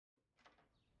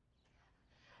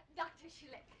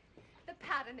Schlick, the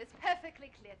pattern is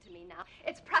perfectly clear to me now.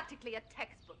 It's practically a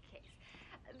textbook case.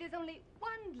 There's only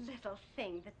one little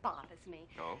thing that bothers me.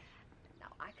 Oh? Now,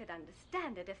 I could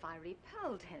understand it if I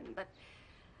repelled him, but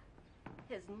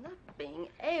his not being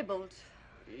able to...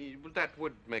 Well, that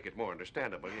would make it more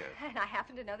understandable, yes. And I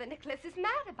happen to know that Nicholas is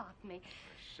mad about me.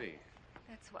 I see.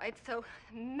 That's why it's so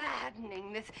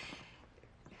maddening, this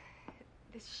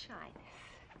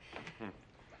shyness.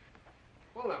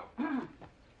 Well, now.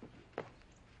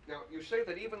 Now, you say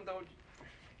that even though...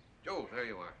 Oh, there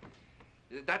you are.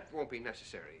 That won't be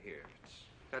necessary here.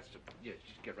 Yes,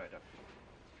 just get right up.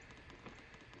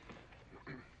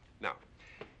 Now,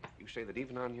 you say that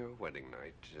even on your wedding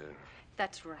night...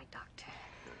 That's right, Doctor.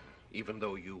 Even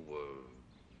though you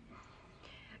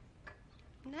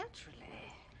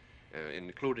Naturally.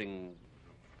 Including...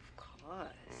 Of course.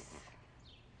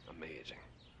 Amazing.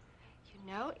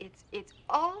 You know, it's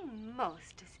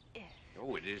almost as if...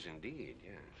 Oh, it is indeed,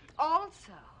 yes.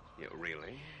 Also... Yeah,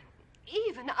 really?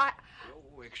 Even I...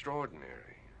 Oh,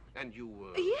 extraordinary. And you,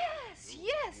 Yes.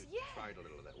 You tried a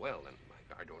little of that. Well, then,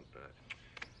 I don't,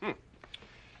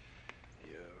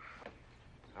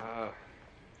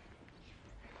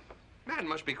 Man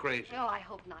must be crazy. Oh, I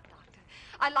hope not, Doctor.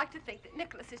 I like to think that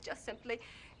Nicholas is just simply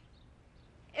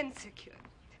insecure.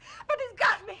 But he's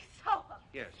got me so upset.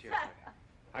 Yes.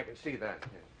 I can see that,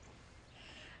 yes.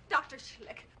 Dr.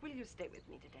 Schlick, will you stay with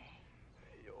me today?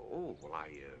 Oh, well,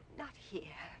 Not here.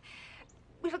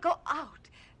 We'll go out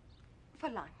for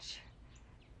lunch.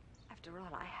 After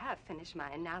all, I have finished my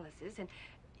analysis, and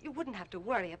you wouldn't have to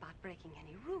worry about breaking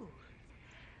any rules.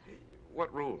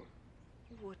 What rule?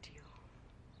 Would you?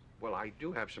 Well, I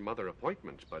do have some other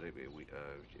appointments, but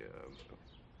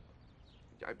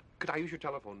could I use your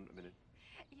telephone a minute?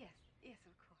 Yes.